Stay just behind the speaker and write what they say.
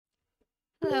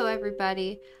Hello,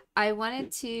 everybody. I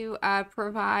wanted to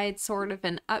provide sort of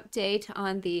an update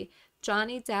on the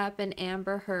Johnny Depp and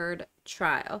Amber Heard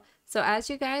trial. So, as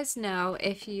you guys know,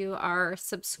 if you are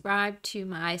subscribed to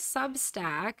my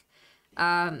Substack,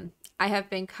 I have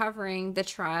been covering the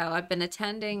trial. I've been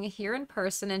attending here in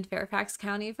person in Fairfax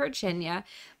County, Virginia.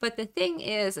 But the thing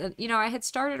is, I had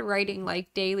started writing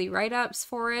like daily write-ups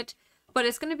for it, but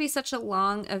it's going to be such a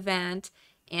long event.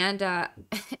 And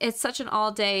it's such an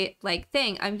all-day like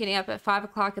thing. I'm getting up at 5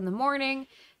 o'clock in the morning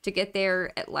to get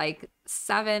there at like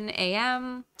 7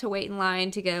 a.m. to wait in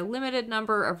line to get a limited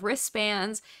number of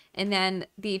wristbands. And then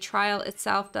the trial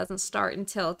itself doesn't start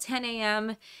until 10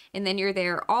 a.m. And then you're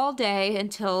there all day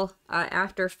until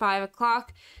after 5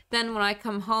 o'clock. Then when I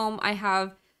come home, I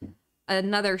have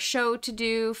another show to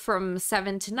do from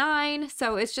 7 to 9.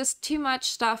 So it's just too much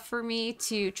stuff for me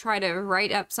to try to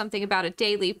write up something about it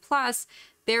daily. Plus,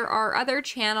 there are other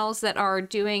channels that are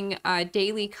doing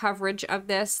daily coverage of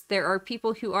this. There are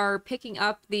people who are picking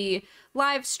up the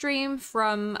live stream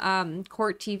from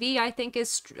Court TV, I think,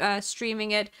 is streaming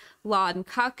it. Law and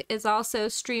Cuck is also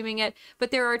streaming it.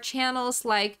 But there are channels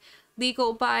like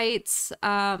Legal Bites,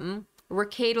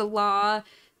 Ricada Law.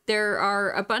 There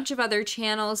are a bunch of other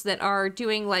channels that are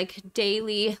doing like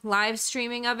daily live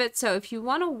streaming of it. So if you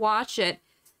want to watch it,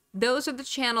 those are the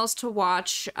channels to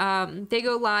watch. They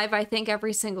go live, I think,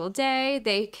 every single day.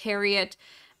 They carry it.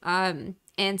 And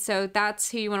so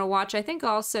that's who you want to watch. I think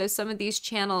also some of these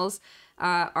channels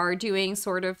are doing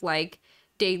sort of like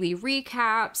daily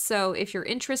recaps. So if you're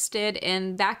interested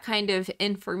in that kind of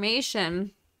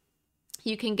information,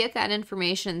 you can get that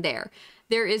information there.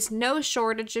 There is no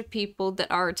shortage of people that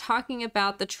are talking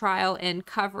about the trial and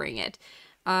covering it.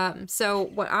 So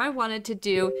what I wanted to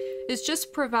do is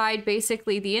just provide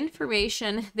basically the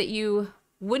information that you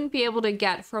wouldn't be able to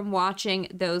get from watching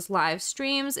those live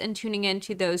streams and tuning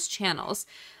into those channels.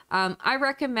 I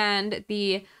recommend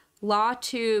the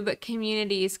LawTube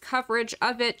community's coverage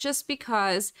of it just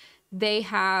because they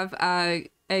have a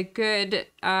good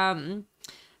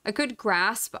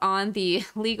grasp on the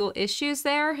legal issues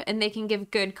there, and they can give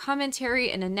good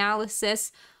commentary and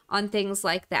analysis on things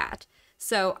like that.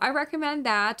 So I recommend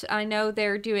that. I know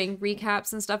they're doing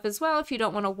recaps and stuff as well if you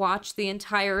don't want to watch the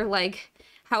entire, like,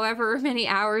 however many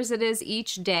hours it is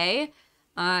each day.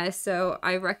 So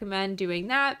I recommend doing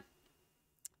that.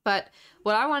 But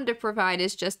what I wanted to provide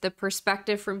is just the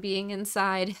perspective from being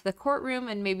inside the courtroom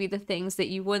and maybe the things that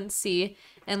you wouldn't see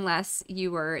unless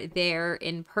you were there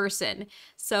in person.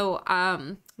 So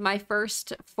my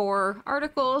first 4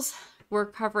 articles were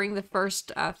covering the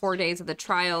first 4 days of the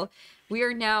trial. We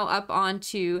are now up on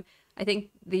to, I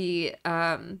think, the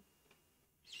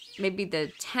maybe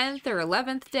the 10th or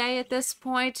 11th day at this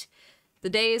point. The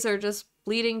days are just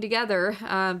bleeding together,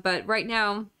 but right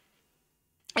now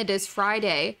it is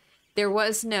Friday. There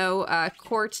was no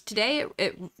court today.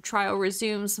 Trial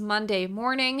resumes Monday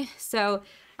morning, so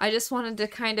I just wanted to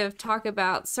kind of talk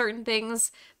about certain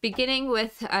things, beginning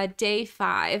with day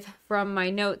 5 from my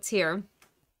notes here.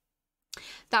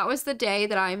 That was the day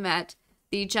that I met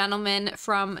the gentleman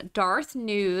from Darth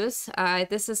News.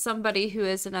 This is somebody who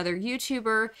is another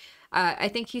YouTuber. I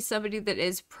think he's somebody that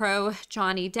is pro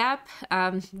Johnny Depp,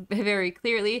 very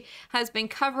clearly, has been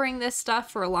covering this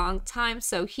stuff for a long time,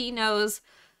 so he knows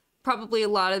probably a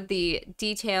lot of the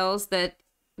details that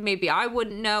maybe I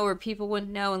wouldn't know or people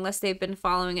wouldn't know unless they've been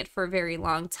following it for a very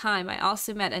long time. I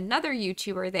also met another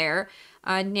YouTuber there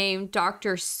named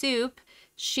Dr. Soup.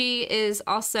 She is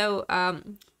also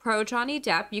pro Johnny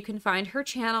Depp. You can find her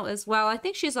channel as well. I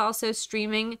think she's also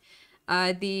streaming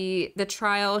the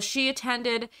trial. She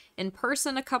attended in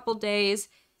person a couple days,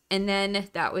 and then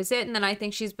that was it. And then I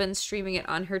think she's been streaming it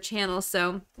on her channel.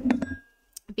 So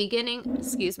beginning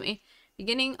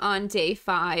on day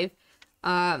 5,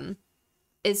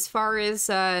 as far as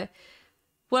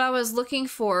what I was looking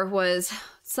for was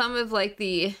some of like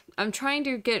I'm trying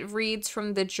to get reads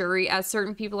from the jury as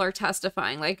certain people are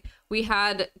testifying. Like we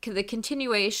had the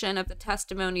continuation of the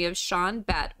testimony of Sean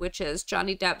Bett, which is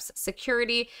Johnny Depp's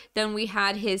security. Then we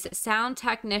had his sound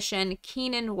technician,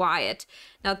 Keenan Wyatt.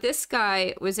 Now this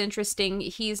guy was interesting.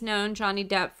 He's known Johnny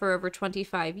Depp for over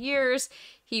 25 years.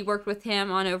 He worked with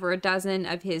him on over a dozen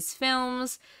of his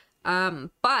films.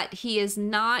 But he is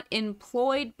not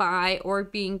employed by or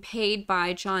being paid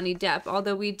by Johnny Depp,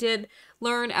 although we did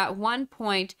learn at one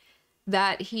point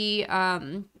that he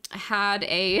had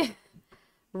a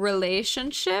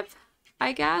relationship,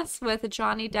 I guess, with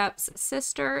Johnny Depp's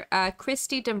sister,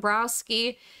 Christy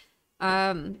Dombrowski.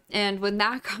 And when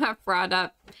that got brought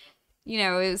up,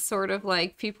 it was sort of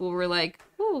like people were like,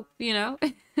 ooh,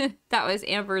 that was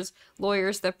Amber's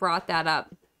lawyers that brought that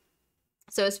up.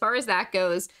 So as far as that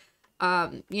goes,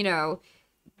 you know,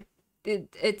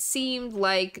 it seemed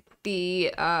like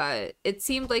it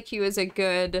seemed like he was a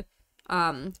good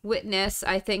witness,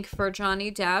 I think, for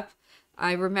Johnny Depp.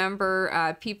 I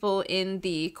remember people in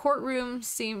the courtroom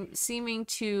seeming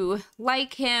to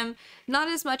like him, not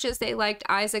as much as they liked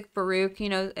Isaac Baruch, you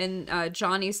know, in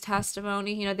Johnny's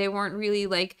testimony. You know, they weren't really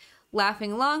like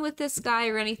laughing along with this guy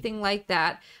or anything like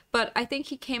that. But I think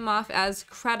he came off as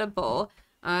credible,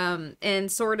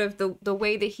 and sort of the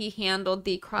way that he handled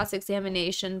the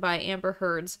cross-examination by Amber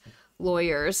Heard's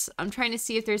lawyers. I'm trying to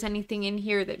see if there's anything in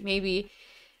here that maybe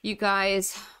you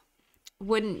guys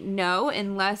wouldn't know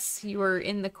unless you were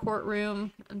in the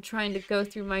courtroom. I'm trying to go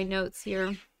through my notes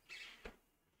here.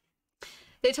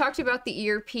 They talked about the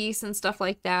earpiece and stuff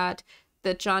like that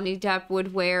Johnny Depp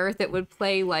would wear that would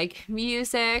play like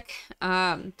music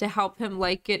to help him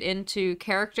like get into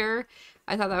character.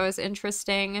 I thought that was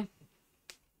interesting.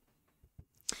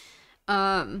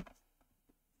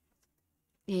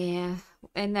 Yeah,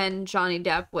 and then Johnny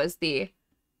Depp was the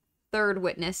third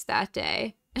witness that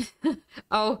day.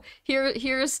 Oh,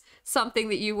 here's something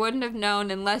that you wouldn't have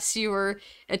known unless you were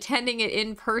attending it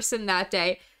in person that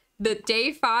day. The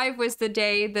day 5 was the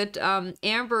day that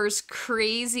Amber's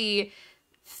crazy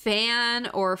fan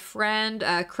or friend,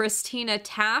 Christina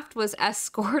Taft, was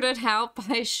escorted out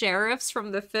by sheriffs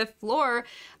from the 5th floor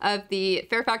of the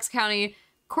Fairfax County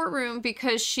courtroom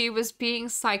because she was being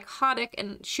psychotic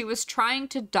and she was trying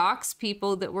to dox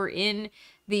people that were in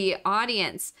the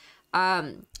audience.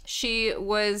 She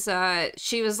was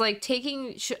like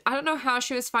taking, I don't know how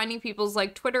she was finding people's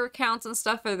like Twitter accounts and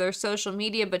stuff or their social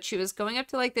media, but she was going up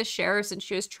to like the sheriffs and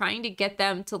she was trying to get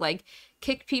them to like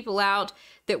kick people out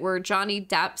that were Johnny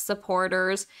Depp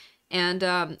supporters. And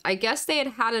I guess they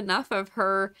had enough of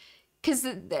her because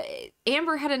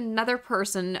Amber had another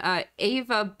person,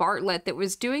 Ava Bartlett, that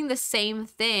was doing the same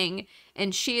thing.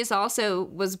 And she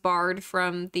was barred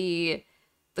from the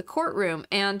courtroom.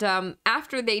 And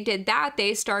after they did that,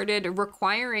 they started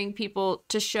requiring people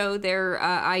to show their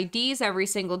IDs every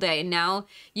single day. And now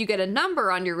you get a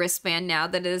number on your wristband now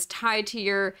that is tied to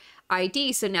your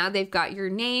ID. So now they've got your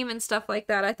name and stuff like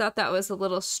that. I thought that was a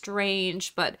little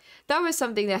strange, but that was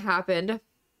something that happened.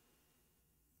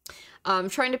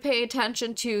 Trying to pay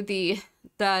attention to the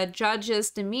judge's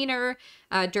demeanor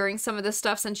during some of the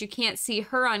stuff, since you can't see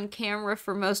her on camera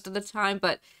for most of the time,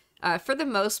 but for the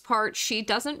most part, she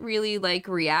doesn't really like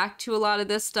react to a lot of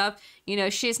this stuff. You know,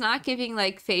 she's not giving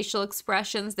like facial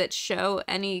expressions that show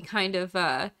any kind of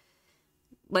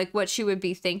like what she would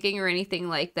be thinking or anything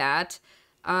like that.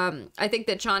 I think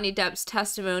that Johnny Depp's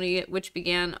testimony, which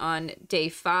began on day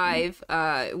 5,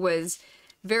 was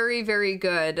very, very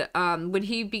good. When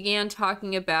he began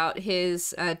talking about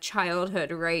his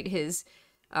childhood, right? His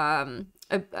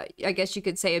I guess you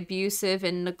could say abusive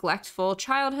and neglectful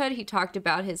childhood. He talked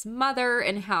about his mother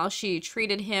and how she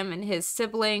treated him and his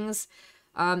siblings.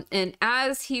 And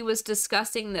as he was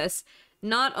discussing this,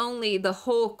 not only the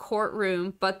whole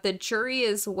courtroom, but the jury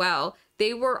as well,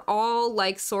 they were all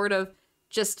like sort of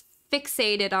just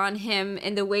fixated on him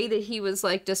and the way that he was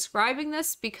like describing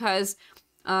this, because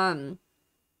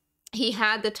he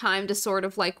had the time to sort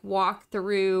of like walk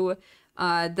through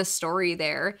the story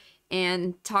there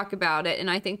and talk about it. And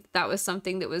I think that was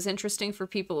something that was interesting for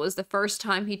people. It was the first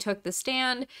time he took the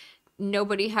stand.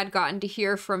 Nobody had gotten to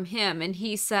hear from him. And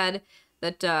he said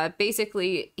that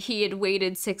basically he had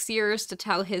waited 6 years to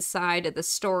tell his side of the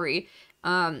story.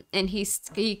 And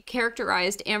he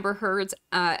characterized Amber Heard's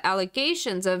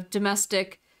allegations of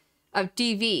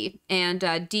DV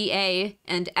and DA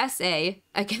and SA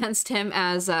against him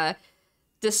as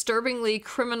disturbingly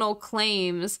criminal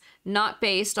claims not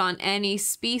based on any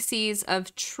species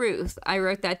of truth. I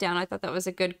wrote that down. I thought that was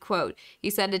a good quote.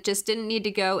 He said it just didn't need to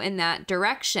go in that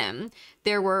direction.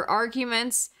 There were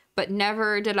arguments, but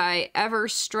never did I ever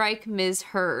strike Ms.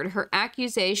 Heard. Her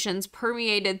accusations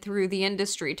permeated through the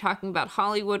industry, talking about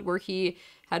Hollywood, where he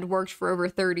had worked for over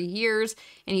 30 years,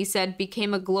 and he said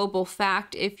became a global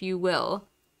fact, if you will.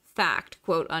 Fact,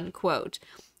 quote unquote.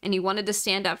 And he wanted to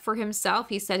stand up for himself.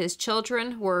 He said his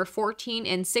children were 14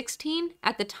 and 16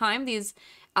 at the time these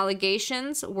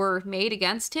allegations were made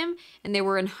against him, and they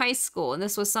were in high school, and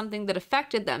this was something that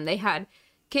affected them. They had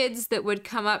kids that would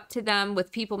come up to them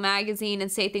with People magazine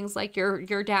and say things like,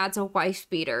 your dad's a wife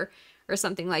beater or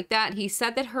something like that. He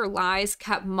said that her lies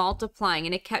kept multiplying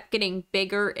and it kept getting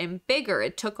bigger and bigger.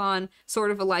 It took on sort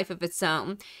of a life of its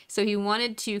own. So he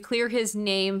wanted to clear his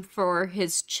name for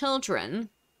his children.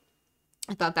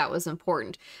 I thought that was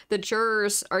important. The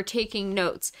jurors are taking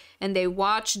notes and they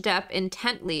watch Depp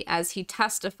intently as he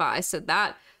testifies. So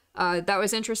that That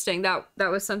was interesting. That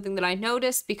was something that I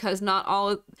noticed, because not all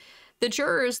of the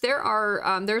jurors,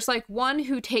 there's like one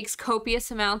who takes copious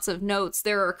amounts of notes.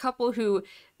 There are a couple who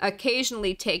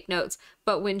occasionally take notes.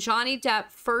 But when Johnny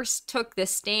Depp first took the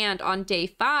stand on day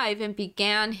 5 and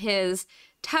began his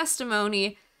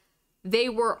testimony, they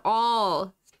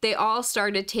all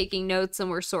started taking notes and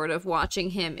were sort of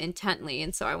watching him intently.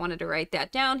 And so I wanted to write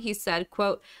that down. He said,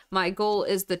 quote, "My goal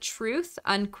is the truth,"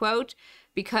 unquote,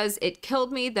 "because it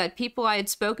killed me that people I had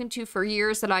spoken to for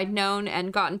years that I'd known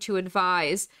and gotten to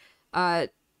advise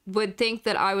would think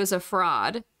that I was a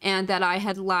fraud and that I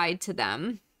had lied to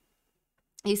them."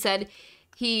 He said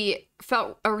he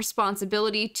felt a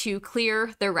responsibility to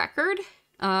clear the record,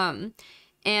 and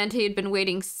he had been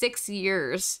waiting 6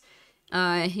 years.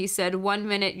 He said, "One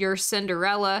minute you're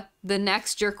Cinderella, the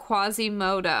next you're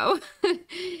Quasimodo."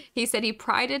 He said he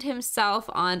prided himself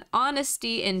on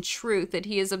honesty and truth, that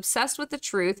he is obsessed with the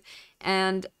truth,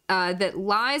 and that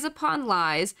lies upon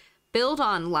lies build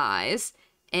on lies,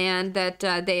 and that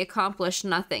they accomplish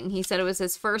nothing. He said it was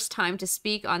his first time to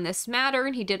speak on this matter,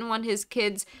 and he didn't want his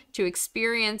kids to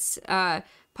experience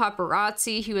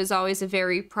paparazzi. He was always a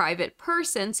very private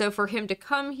person, so for him to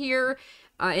come here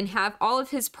and have all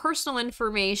of his personal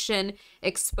information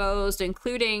exposed,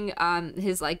 including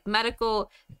his like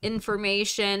medical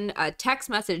information, text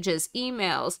messages,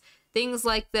 emails, things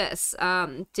like this,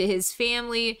 to his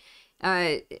family.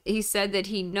 He said that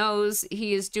he knows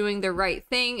he is doing the right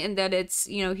thing, and that it's,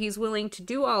 you know, he's willing to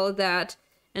do all of that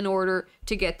in order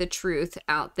to get the truth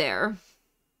out there.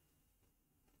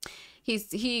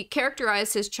 He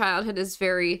characterized his childhood as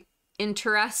very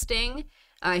interesting.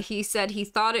 He said he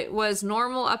thought it was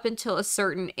normal up until a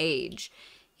certain age.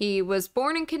 He was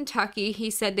born in Kentucky. He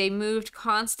said they moved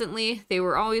constantly. They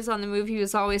were always on the move. He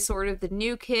was always sort of the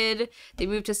new kid. They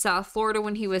moved to South Florida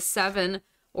when he was 7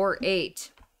 or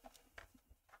 8.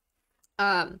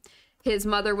 His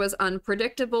mother was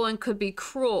unpredictable and could be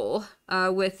cruel,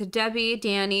 with Debbie,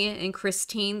 Danny, and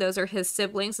Christine. Those are his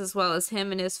siblings, as well as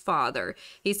him and his father.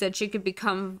 He said she could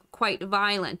become quite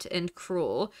violent and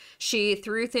cruel. She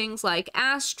threw things like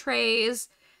ashtrays.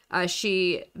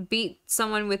 She beat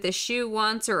someone with a shoe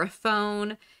once, or a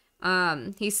phone.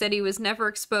 He said he was never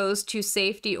exposed to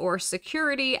safety or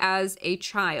security as a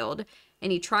child,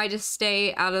 and he tried to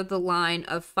stay out of the line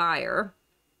of fire.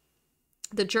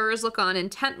 The jurors look on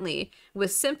intently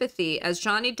with sympathy as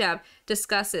Johnny Depp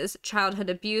discusses childhood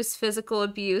abuse, physical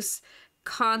abuse,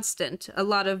 constant, a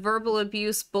lot of verbal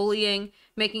abuse, bullying,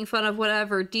 making fun of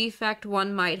whatever defect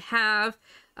one might have.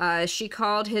 She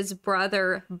called his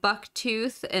brother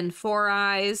Bucktooth and Four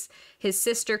Eyes. His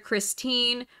sister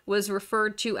Christine was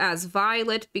referred to as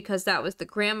Violet because that was the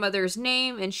grandmother's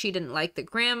name, and she didn't like the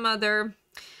grandmother.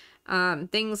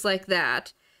 Things like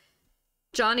that.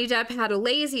 Johnny Depp had a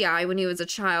lazy eye when he was a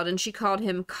child, and she called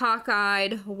him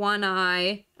cockeyed, one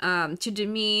eye, to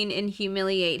demean and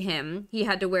humiliate him. He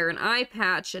had to wear an eye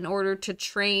patch in order to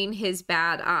train his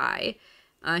bad eye.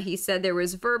 He said there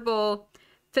was verbal,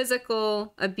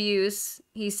 physical abuse.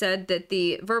 He said that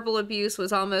the verbal abuse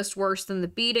was almost worse than the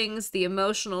beatings. The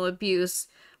emotional abuse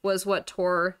was what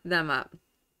tore them up.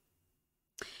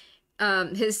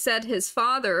 His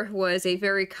father was a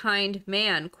very kind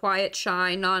man, quiet,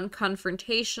 shy,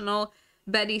 non-confrontational.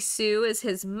 Betty Sue is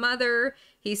his mother.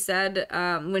 He said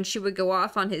when she would go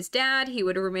off on his dad, he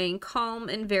would remain calm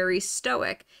and very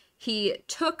stoic. He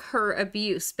took her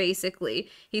abuse,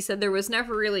 basically. He said there was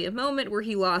never really a moment where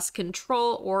he lost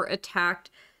control or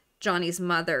attacked Johnny's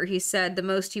mother. He said the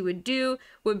most he would do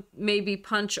would maybe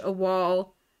punch a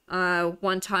wall.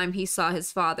 One time he saw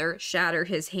his father shatter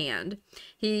his hand.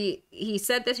 He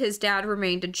said that his dad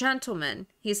remained a gentleman.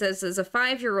 He says as a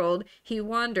 5-year-old, he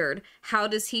wondered, how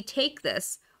does he take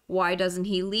this? Why doesn't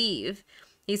he leave?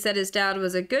 He said his dad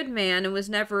was a good man and was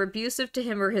never abusive to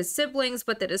him or his siblings,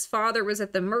 but that his father was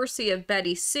at the mercy of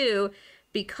Betty Sue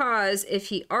because if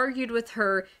he argued with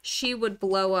her, she would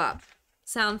blow up.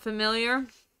 Sound familiar?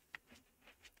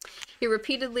 He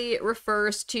repeatedly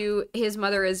refers to his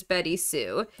mother as Betty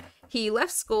Sue. He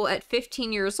left school at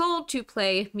 15 years old to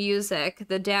play music.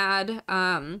 The dad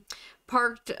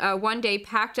one day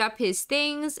packed up his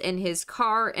things in his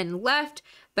car and left.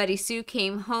 Betty Sue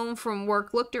came home from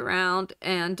work, looked around,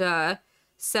 and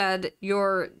said,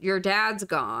 your dad's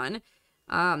gone.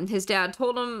 His dad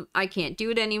told him, I can't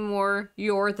do it anymore.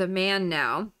 You're the man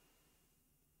now.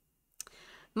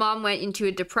 Mom went into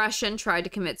a depression, tried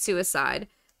to commit suicide.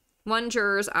 One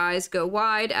juror's eyes go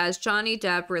wide as Johnny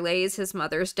Depp relays his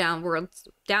mother's downward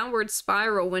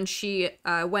spiral when she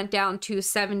went down to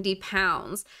 70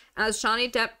 pounds. As Johnny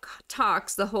Depp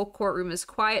talks, the whole courtroom is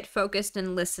quiet, focused,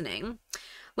 and listening.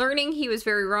 Learning he was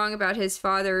very wrong about his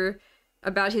father,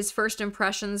 about his first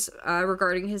impressions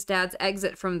regarding his dad's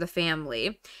exit from the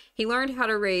family. He learned how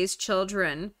to raise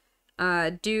children,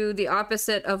 do the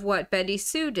opposite of what Betty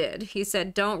Sue did. He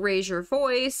said, don't raise your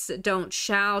voice, don't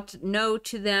shout no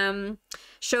to them,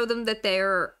 show them that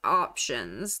they're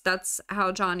options. That's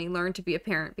how Johnny learned to be a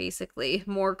parent, basically.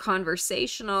 More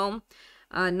conversational,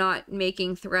 not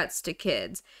making threats to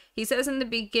kids. He says in the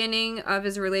beginning of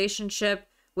his relationship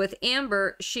with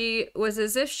Amber, she was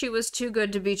as if she was too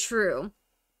good to be true.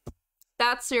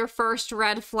 That's your first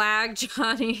red flag,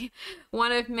 Johnny.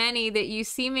 One of many that you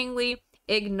seemingly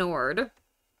ignored.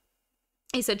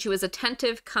 He said she was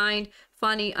attentive, kind,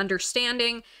 funny,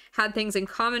 understanding, had things in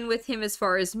common with him as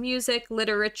far as music,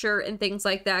 literature, and things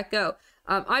like that go.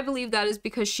 I believe that is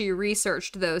because she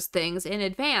researched those things in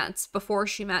advance before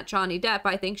she met Johnny Depp.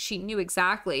 I think she knew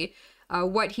exactly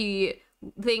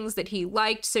things that he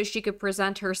liked, so she could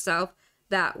present herself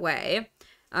that way.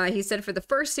 He said for the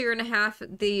first year and a half,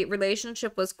 the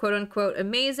relationship was quote-unquote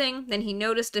amazing. Then he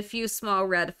noticed a few small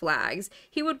red flags.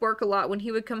 He would work a lot. When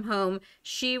he would come home,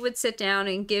 she would sit down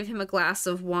and give him a glass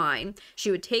of wine. She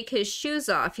would take his shoes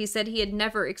off. He said he had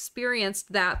never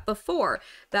experienced that before.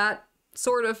 That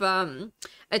sort of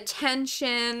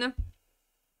attention,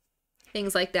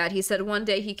 things like that. He said one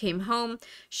day he came home,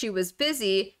 she was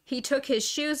busy, he took his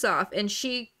shoes off, and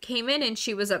she came in and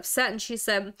she was upset, and she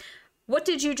said, "What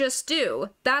did you just do?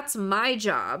 That's my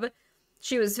job."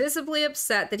 She was visibly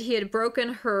upset that he had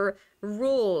broken her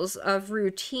rules of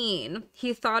routine.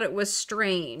 He thought it was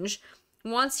strange.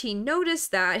 Once he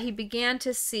noticed that, he began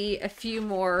to see a few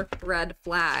more red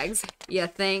flags. You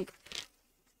think?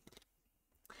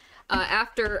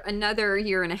 After another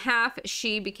year and a half,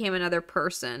 she became another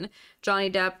person.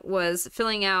 Johnny Depp was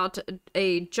filling out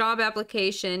a job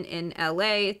application in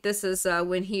LA. This is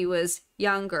when he was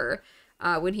younger.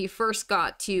 When he first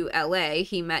got to LA,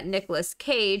 he met Nicolas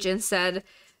Cage and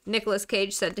Nicolas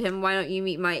Cage said to him, "Why don't you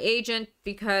meet my agent?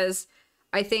 Because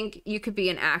I think you could be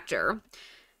an actor."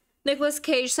 Nicolas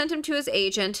Cage sent him to his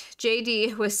agent.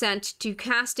 JD was sent to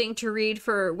casting to read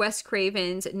for Wes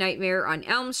Craven's Nightmare on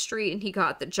Elm Street, and he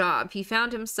got the job. He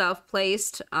found himself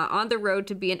placed on the road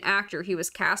to be an actor. He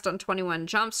was cast on 21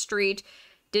 Jump Street,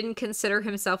 didn't consider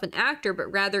himself an actor,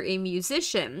 but rather a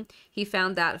musician. He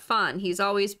found that fun. He's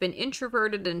always been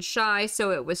introverted and shy, so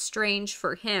it was strange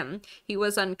for him. He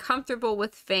was uncomfortable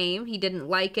with fame. He didn't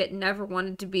like it, never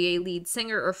wanted to be a lead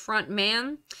singer or front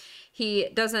man. He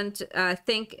doesn't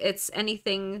think it's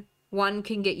anything one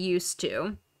can get used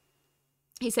to.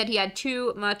 He said he had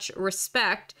too much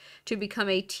respect to become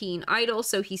a teen idol,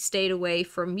 so he stayed away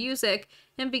from music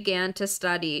and began to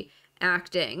study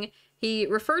acting. He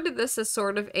referred to this as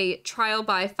sort of a trial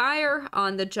by fire,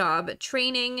 on the job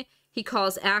training. He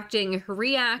calls acting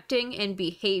reacting and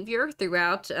behavior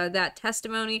throughout that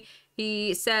testimony.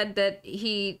 He said that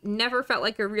he never felt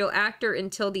like a real actor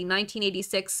until the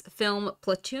 1986 film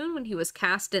Platoon, when he was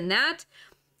cast in that.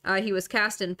 He was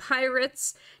cast in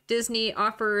Pirates. Disney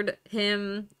offered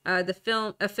him a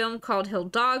film called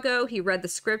Hidalgo. He read the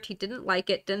script. He didn't like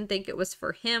it, didn't think it was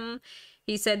for him.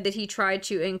 He said that he tried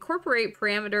to incorporate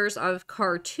parameters of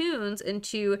cartoons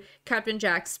into Captain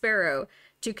Jack Sparrow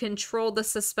to control the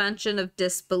suspension of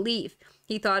disbelief.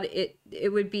 He thought it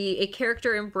would be a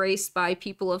character embraced by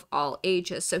people of all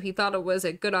ages. So he thought it was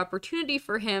a good opportunity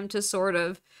for him to sort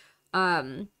of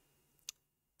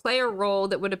play a role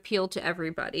that would appeal to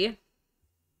everybody.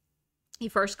 He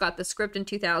first got the script in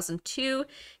 2002.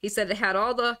 He said it had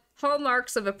all the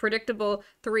hallmarks of a predictable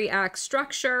 3-act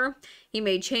structure. He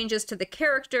made changes to the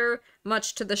character,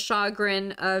 much to the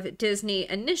chagrin of Disney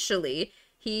initially.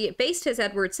 He based his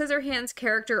Edward Scissorhands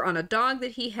character on a dog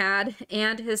that he had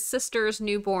and his sister's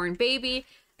newborn baby.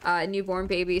 Newborn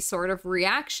baby's sort of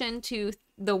reaction to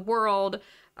the world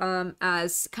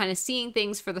as kind of seeing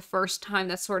things for the first time.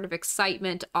 That sort of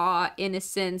excitement, awe,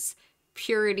 innocence,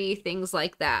 purity, things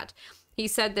like that. He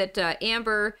said that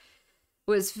Amber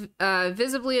was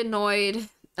visibly annoyed,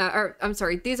 I'm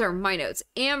sorry, these are my notes.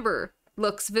 Amber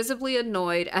looks visibly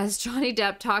annoyed as Johnny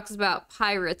Depp talks about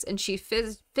pirates, and she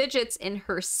fidgets in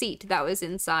her seat. That was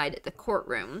inside the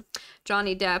courtroom.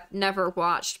 Johnny Depp never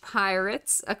watched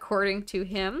Pirates, according to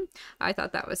him. I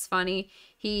thought that was funny.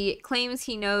 He claims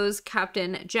he knows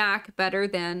Captain Jack better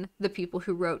than the people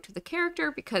who wrote the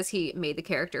character because he made the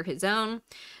character his own.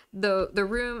 The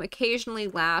room occasionally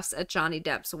laughs at Johnny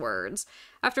Depp's words.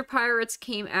 After Pirates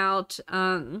came out,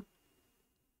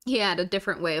 he had a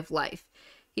different way of life.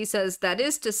 He says, that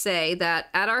is to say that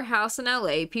at our house in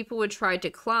LA, people would try to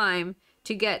climb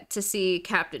to get to see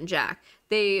Captain Jack.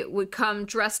 They would come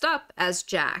dressed up as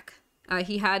Jack.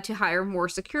 He had to hire more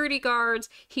security guards.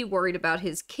 He worried about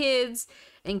his kids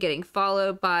and getting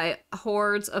followed by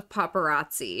hordes of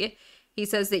paparazzi. He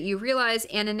says that you realize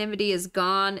anonymity is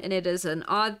gone and it is an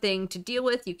odd thing to deal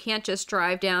with. You can't just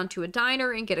drive down to a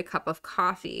diner and get a cup of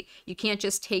coffee. You can't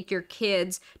just take your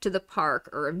kids to the park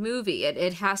or a movie.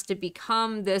 It has to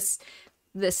become this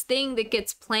thing that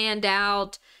gets planned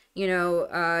out,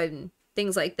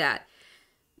 things like that.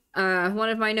 One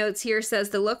of my notes here says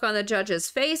the look on the judge's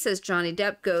face as Johnny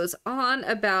Depp goes on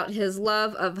about his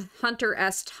love of Hunter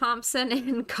S. Thompson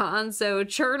and gonzo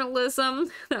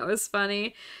journalism. That was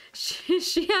funny.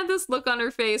 She had this look on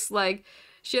her face, like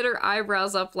she had her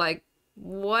eyebrows up like,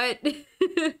 what?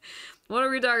 What are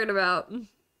we talking about?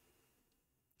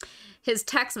 His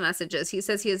text messages. He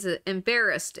says he is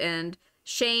embarrassed and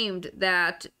shamed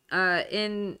that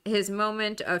in his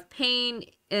moment of pain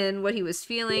and what he was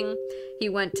feeling, he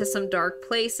went to some dark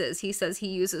places. He says he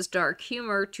uses dark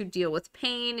humor to deal with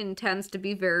pain and tends to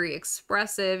be very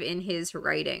expressive in his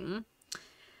writing.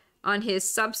 On his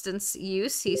substance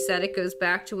use, he said it goes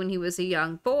back to when he was a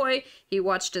young boy. He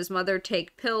watched his mother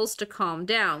take pills to calm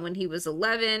down. When he was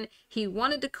 11, he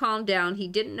wanted to calm down. He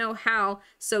didn't know how,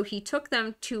 so he took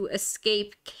them to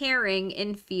escape caring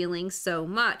and feeling so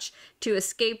much, to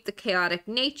escape the chaotic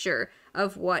nature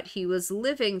of what he was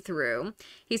living through.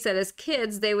 He said as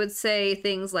kids, they would say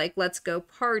things like, let's go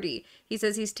party. He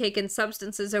says he's taken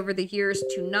substances over the years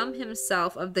to numb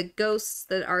himself of the ghosts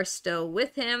that are still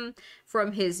with him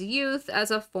from his youth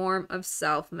as a form of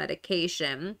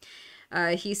self-medication.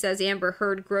 He says Amber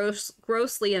Heard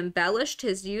grossly embellished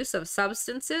his use of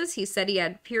substances. He said he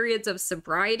had periods of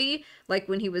sobriety, like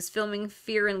when he was filming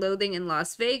Fear and Loathing in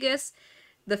Las Vegas.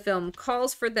 The film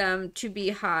calls for them to be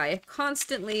high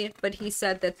constantly, but he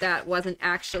said that wasn't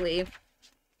actually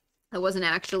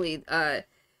the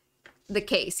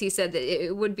case. He said that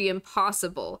it would be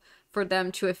impossible for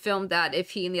them to have filmed that if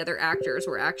he and the other actors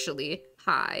were actually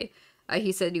high.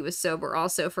 He said he was sober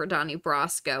also for Donnie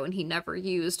Brasco, and he never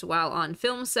used while on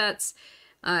film sets.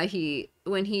 When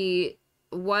he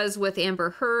was with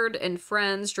Amber Heard and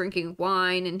friends drinking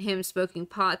wine and him smoking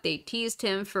pot, they teased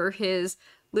him for his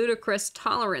ludicrous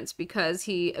tolerance because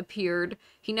he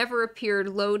never appeared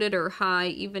loaded or high,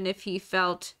 even if he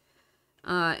felt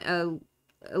a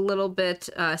little bit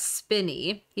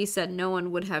spinny. He said no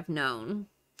one would have known.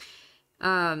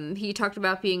 He talked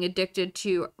about being addicted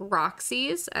to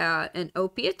Roxy's, an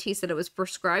opiate. He said it was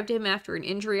prescribed to him after an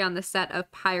injury on the set of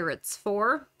Pirates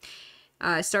 4.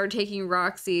 Started taking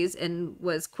Roxy's and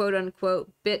was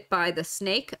quote-unquote bit by the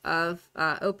snake of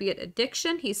opiate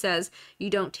addiction. He says you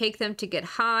don't take them to get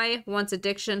high. Once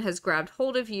addiction has grabbed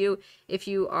hold of you, if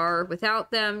you are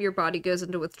without them, your body goes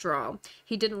into withdrawal.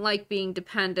 He didn't like being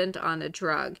dependent on a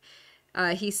drug.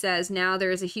 He says now there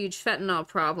is a huge fentanyl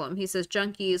problem. He says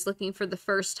junkies looking for the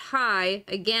first high,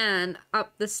 again,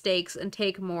 up the stakes and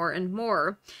take more and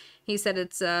more. He said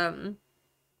it's...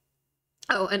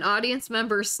 Oh, an audience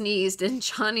member sneezed and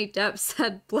Johnny Depp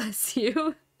said, bless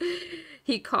you.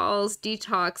 He calls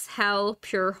detox hell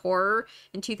pure horror.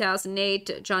 In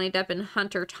 2008, Johnny Depp and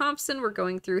Hunter Thompson were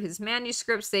going through his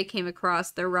manuscripts. They came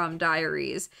across the Rum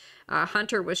Diaries.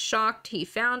 Hunter was shocked. He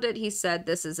found it. He said,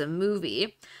 this is a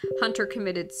movie. Hunter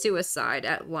committed suicide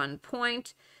at one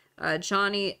point.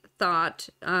 Johnny thought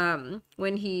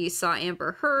when he saw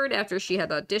Amber Heard after she had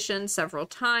auditioned several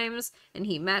times and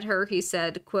he met her, he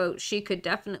said, quote, she could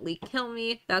definitely kill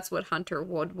me. That's what Hunter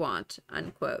would want,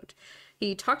 unquote.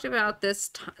 He talked about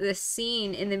this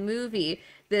scene in the movie,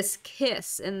 this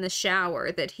kiss in the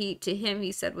shower that to him,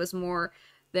 he said was more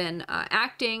than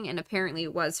acting, and apparently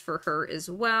it was for her as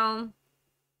well.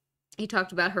 He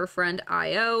talked about her friend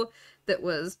Io that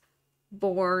was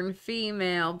born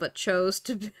female but chose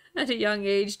to at a young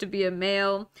age to be a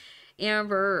male.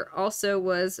 Amber also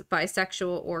was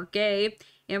bisexual or gay.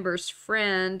 Amber's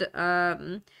friend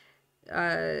Io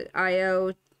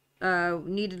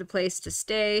needed a place to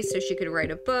stay so she could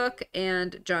write a book,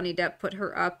 and Johnny Depp put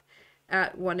her up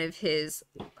at one of his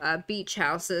beach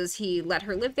houses. He let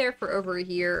her live there for over a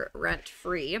year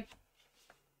rent-free.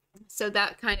 So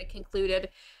that kind of concluded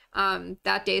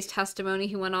that day's testimony.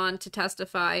 He went on to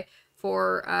testify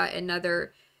for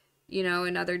another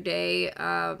day,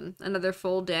 another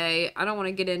full day. I don't want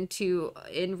to get into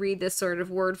and read this sort of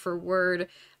word for word.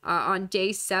 On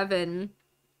day 7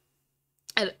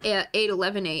 at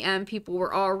 8:11 a.m., people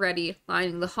were already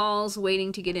lining the halls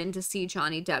waiting to get in to see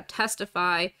Johnny Depp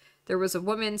testify. There was a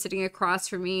woman sitting across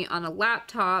from me on a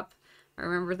laptop. I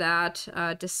remember that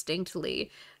distinctly.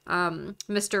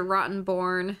 Mr.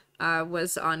 Rottenborn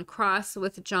was on cross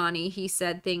with Johnny. He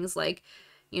said things like,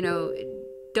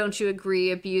 don't you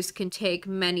agree abuse can take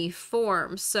many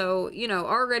forms? So, you know,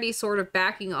 already sort of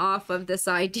backing off of this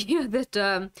idea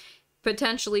that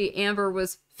potentially Amber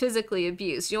was physically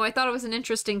abused. You know, I thought it was an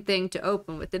interesting thing to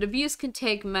open with, that abuse can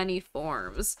take many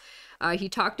forms. He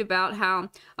talked about how,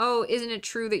 oh, isn't it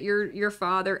true that your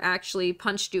father actually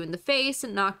punched you in the face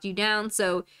and knocked you down?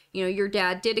 So, you know, your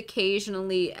dad did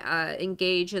occasionally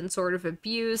engage in sort of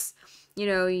abuse. You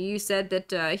know, you said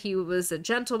that he was a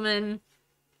gentleman,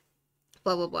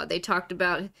 blah, blah, blah. They talked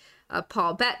about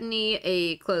Paul Bettany,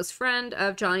 a close friend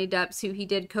of Johnny Depp's, who he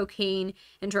did cocaine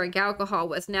and drank alcohol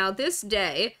with. Now, this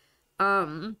day,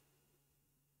 what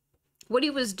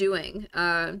he was doing,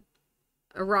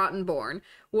 Rottenborn,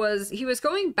 was he was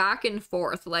going back and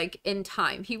forth, like, in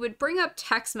time. He would bring up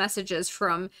text messages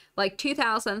from, like,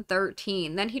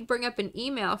 2013. Then he'd bring up an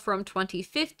email from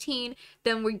 2015.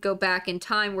 Then we'd go back in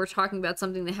time. We're talking about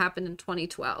something that happened in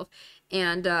 2012.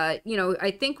 And, you know,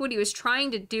 I think what he was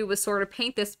trying to do was sort of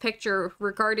paint this picture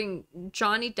regarding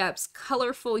Johnny Depp's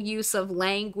colorful use of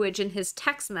language in his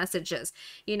text messages.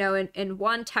 You know, in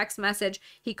one text message,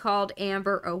 he called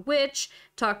Amber a witch,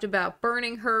 talked about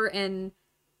burning her and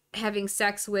having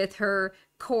sex with her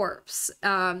corpse.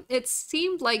 It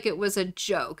seemed like it was a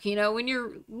joke. You know, when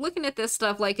you're looking at this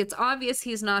stuff, like, it's obvious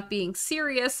he's not being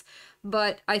serious,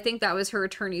 but I think that was her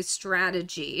attorney's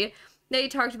strategy. They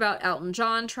talked about Elton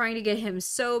John trying to get him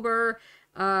sober.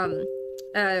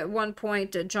 At one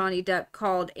point, Johnny Depp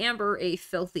called Amber a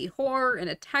filthy whore in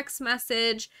a text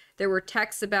message. There were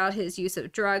texts about his use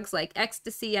of drugs like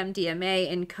ecstasy,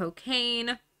 MDMA, and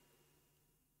cocaine.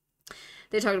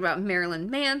 They talked about Marilyn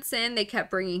Manson. They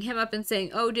kept bringing him up and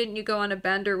saying, oh, didn't you go on a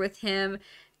bender with him?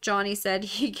 Johnny said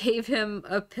he gave him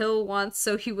a pill once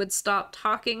so he would stop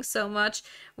talking so much.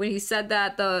 When he said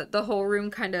that, the whole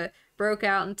room kind of broke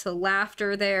out into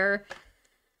laughter there.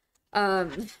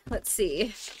 Let's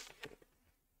see.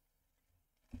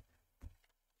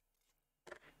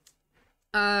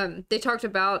 They talked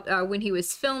about when he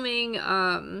was filming,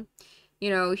 you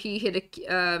know, he had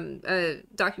a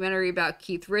documentary about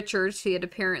Keith Richards. He had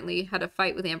apparently had a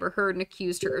fight with Amber Heard and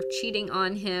accused her of cheating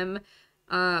on him.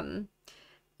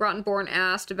 Rottenborn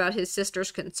asked about his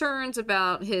sister's concerns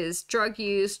about his drug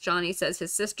use. Johnny says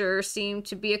his sister seemed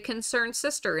to be a concerned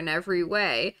sister in every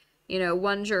way. You know,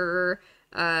 one juror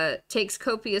takes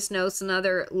copious notes,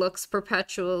 another looks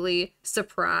perpetually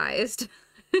surprised.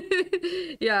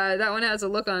 Yeah, that one has a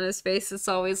look on his face. It's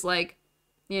always like,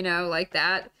 you know, like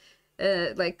that.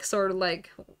 Like sort of like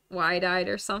wide-eyed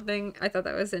or something. I thought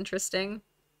that was interesting.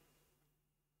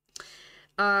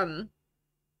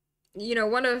 You know,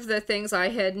 one of the things I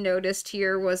had noticed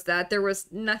here was that there was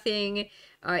nothing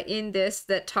in this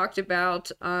that talked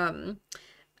about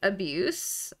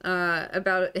abuse,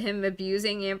 about him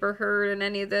abusing Amber Heard and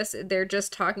any of this. They're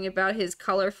just talking about his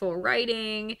colorful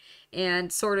writing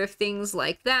and sort of things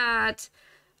like that.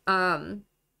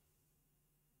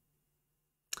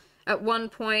 At one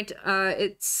point,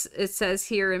 it says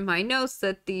here in my notes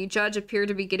that the judge appeared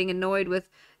to be getting annoyed with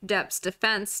Depp's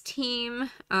defense team.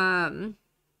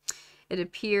 It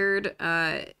appeared,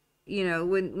 you know,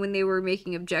 when they were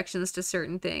making objections to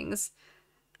certain things.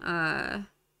 There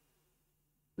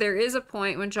is a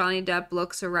point when Johnny Depp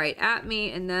looks right at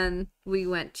me, and then we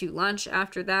went to lunch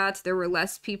after that. There were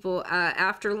less people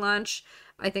after lunch.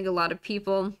 I think a lot of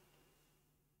people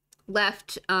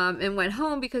left and went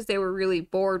home because they were really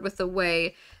bored with the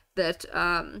way that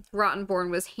Rottenborn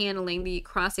was handling the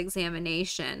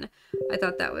cross-examination. I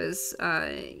thought that was,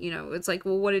 you know, it's like,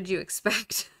 well, what did you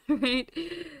expect, right?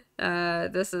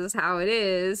 This is how it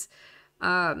is.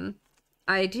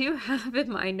 I do have in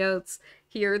my notes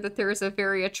here that there's a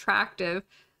very attractive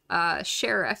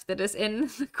sheriff that is in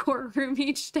the courtroom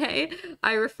each day.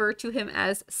 I refer to him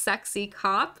as Sexy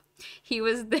Cop. He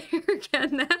was there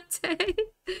again that day.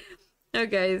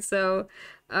 Okay, so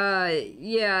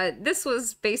yeah, this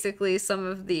was basically some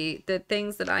of the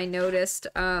things that I noticed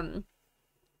from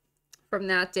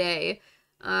that day.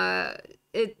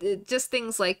 It just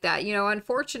things like that, you know.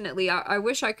 Unfortunately, I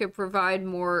wish I could provide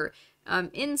more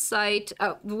insight.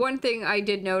 One thing I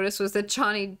did notice was that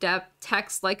Johnny Depp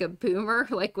texts like a boomer,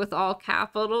 like with all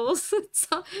capitals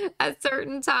at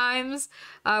certain times,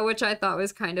 which I thought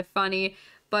was kind of funny.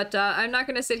 But I'm not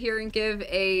going to sit here and give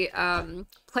a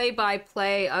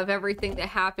play-by-play of everything that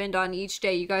happened on each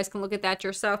day. You guys can look at that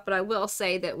yourself. But I will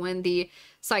say that when the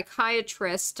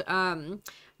psychiatrist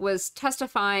was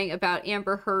testifying about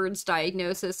Amber Heard's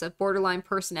diagnosis of borderline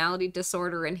personality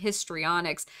disorder and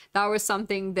histrionics, that was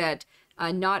something that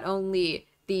not only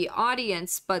the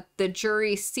audience but the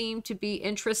jury seemed to be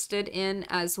interested in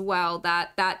as well,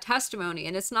 that testimony.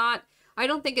 And it's not, I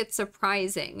don't think it's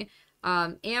surprising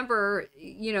Amber,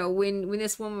 you know, when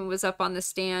this woman was up on the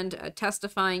stand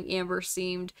testifying, Amber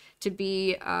seemed to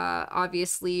be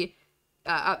obviously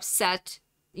upset,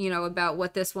 you know, about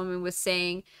what this woman was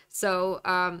saying. So,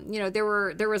 you know,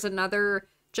 there was another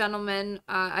gentleman,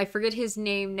 I forget his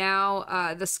name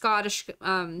now, the Scottish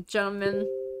gentleman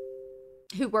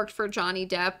who worked for Johnny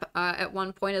Depp at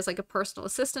one point as like a personal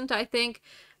assistant, I think,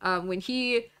 when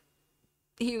he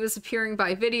was appearing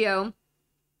by video.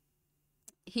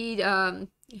 He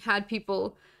had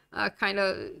people kind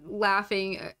of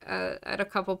laughing at a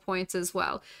couple points as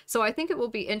well. So I think it will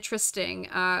be interesting.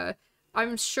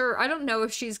 I'm sure, I don't know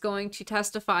if she's going to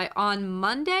testify on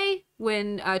Monday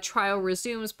when trial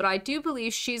resumes, but I do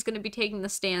believe she's going to be taking the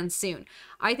stand soon.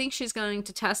 I think she's going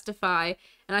to testify,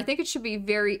 and I think it should be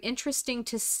very interesting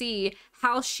to see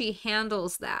how she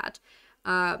handles that.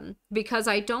 Because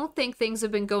I don't think things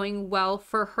have been going well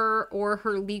for her or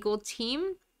her legal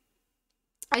team.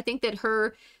 I think that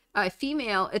her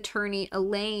female attorney,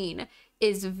 Elaine,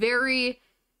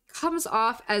 comes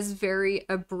off as very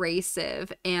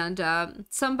abrasive and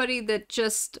somebody that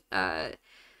just,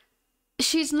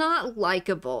 she's not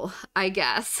likable, I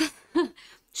guess.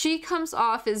 She comes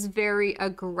off as very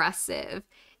aggressive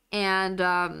and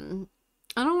I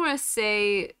don't want to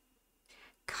say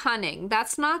cunning.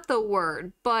 That's not the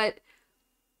word, but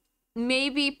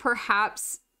maybe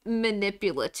perhaps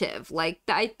manipulative. Like,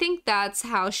 I think that's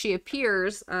how she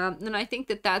appears. And I think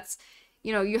that that's,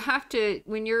 you know, you have to,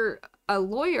 when you're a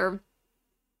lawyer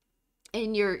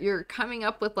and you're coming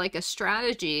up with like a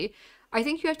strategy, I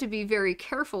think you have to be very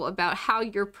careful about how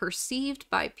you're perceived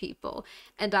by people.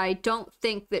 And I don't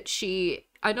think that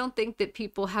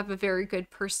people have a very good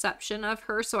perception of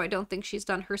her, so I don't think she's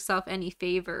done herself any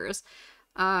favors.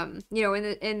 You know,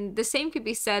 and the same could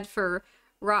be said for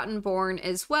Rottenborn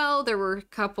as well. There were a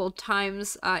couple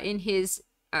times in his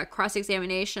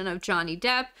cross-examination of Johnny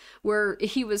Depp where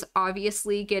he was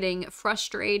obviously getting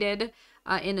frustrated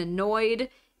and annoyed,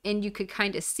 and you could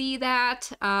kind of see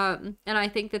that. And I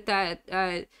think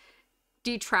that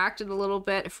detracted a little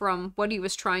bit from what he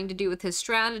was trying to do with his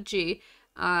strategy.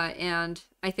 And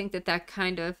I think that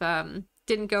kind of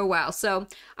didn't go well. So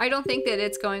I don't think that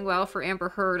it's going well for Amber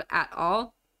Heard at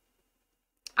all.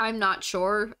 I'm not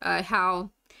sure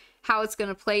how it's going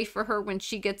to play for her when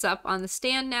she gets up on the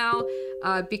stand now,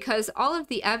 because all of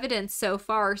the evidence so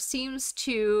far seems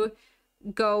to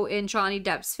go in Johnny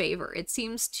Depp's favor. It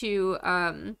seems to,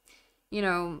 you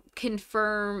know,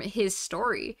 confirm his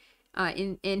story.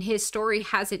 And his story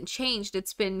hasn't changed.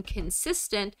 It's been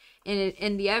consistent,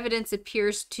 and the evidence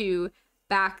appears to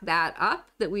back that up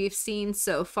that we've seen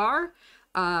so far.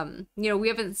 You know, we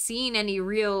haven't seen any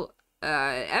real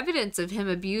evidence of him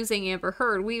abusing Amber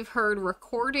Heard. We've heard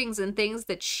recordings and things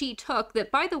that she took that,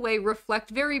 by the way,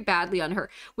 reflect very badly on her.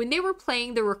 When they were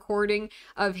playing the recording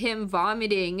of him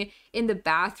vomiting in the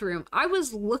bathroom, I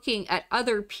was looking at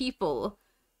other people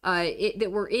that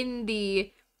were in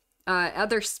the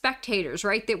other spectators,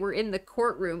 right, that were in the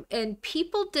courtroom, and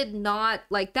people did not,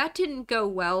 like, that didn't go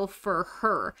well for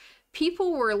her.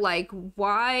 People were like,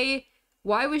 why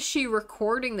was she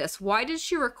recording this? Why did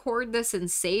she record this and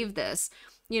save this?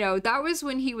 You know, that was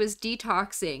when he was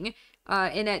detoxing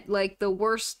and at like the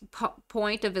worst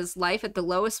point of his life, at the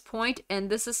lowest point. And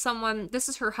this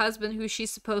is her husband who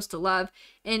she's supposed to love.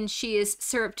 And she is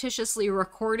surreptitiously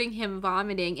recording him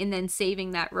vomiting and then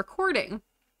saving that recording.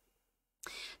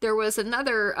 There was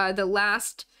another, the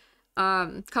last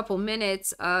couple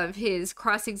minutes of his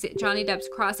Johnny Depp's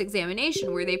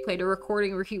cross-examination, where they played a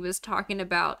recording where he was talking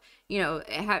about, you know,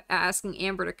 asking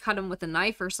Amber to cut him with a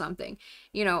knife or something.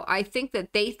 You know, I think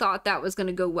that they thought that was going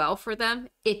to go well for them.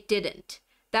 It didn't.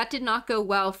 That did not go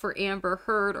well for Amber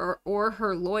Heard or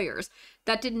her lawyers.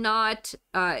 That did not,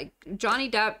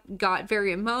 Johnny Depp got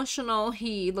very emotional.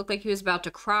 He looked like he was about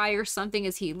to cry or something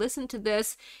as he listened to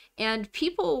this, and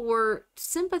people were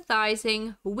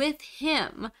sympathizing with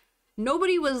him.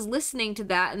 Nobody was listening to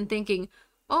that and thinking,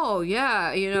 oh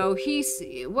yeah, you know,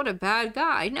 what a bad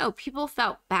guy. No, people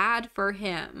felt bad for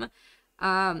him.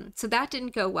 So that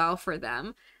didn't go well for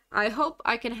them. I hope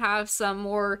I can have some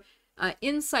more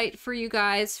insight for you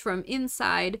guys from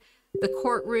inside the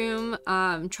courtroom,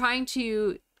 trying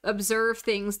to observe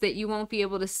things that you wouldn't be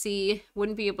able to see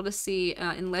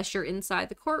unless you're inside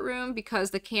the courtroom, because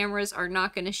the cameras are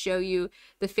not going to show you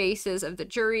the faces of the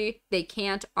jury. They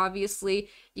can't, obviously.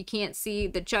 You can't see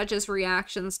the judge's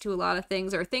reactions to a lot of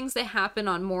things, or things that happen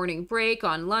on morning break,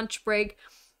 on lunch break,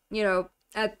 you know,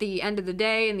 at the end of the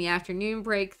day, in the afternoon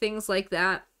break, things like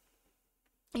that.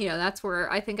 You know, that's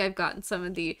where I think I've gotten some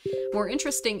of the more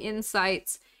interesting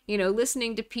insights, you know,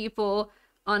 listening to people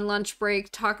on lunch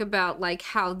break talk about like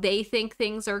how they think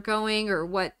things are going or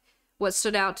what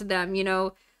stood out to them. You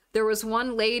know, there was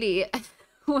one lady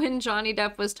when Johnny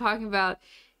Depp was talking about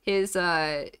his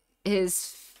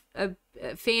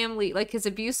family, like his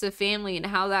abusive family, and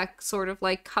how that sort of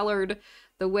like colored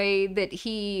the way that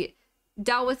he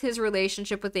dealt with his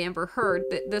relationship with Amber Heard.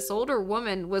 This older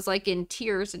woman was like in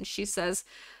tears, and she says,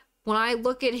 "When I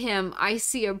look at him, I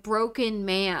see a broken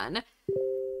man."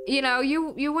 You know,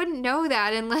 you wouldn't know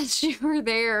that unless you were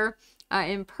there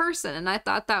in person. And I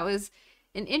thought that was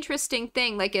an interesting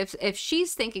thing. Like if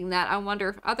she's thinking that, I wonder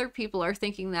if other people are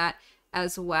thinking that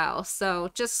as well. So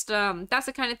just that's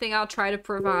the kind of thing I'll try to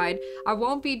provide. I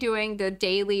won't be doing the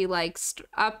daily like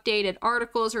updated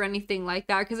articles or anything like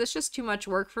that, because it's just too much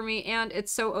work for me and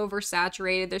it's so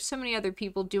oversaturated. There's so many other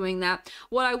people doing that.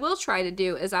 What I will try to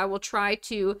do is I will try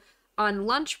to, on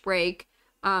lunch break,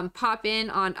 pop in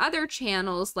on other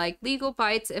channels like Legal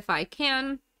Bites if I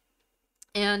can,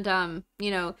 and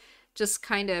you know, just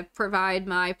kind of provide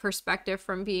my perspective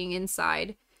from being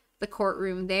inside the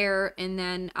courtroom there, and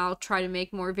then I'll try to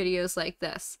make more videos like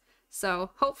this. So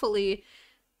hopefully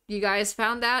you guys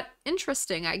found that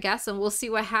interesting, I guess, and we'll see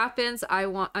what happens.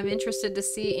 I'm interested to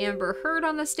see Amber Heard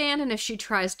on the stand and if she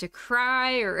tries to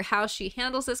cry or how she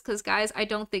handles this, because guys, I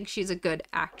don't think she's a good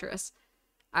actress.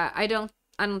 I don't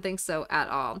think so at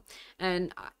all.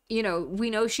 And you know,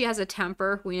 we know she has a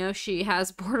temper. We know she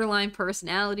has borderline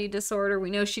personality disorder.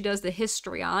 We know she does the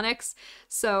histrionics.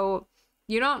 So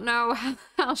you don't know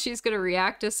how she's going to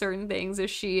react to certain things if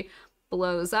she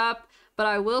blows up. But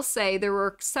I will say there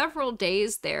were several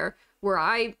days there where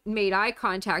I made eye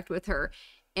contact with her,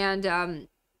 and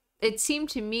it seemed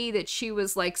to me that she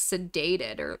was like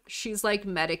sedated, or she's like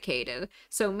medicated.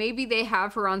 So maybe they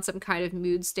have her on some kind of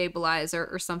mood stabilizer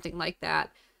or something like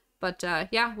that. But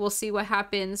yeah, we'll see what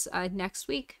happens next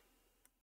week.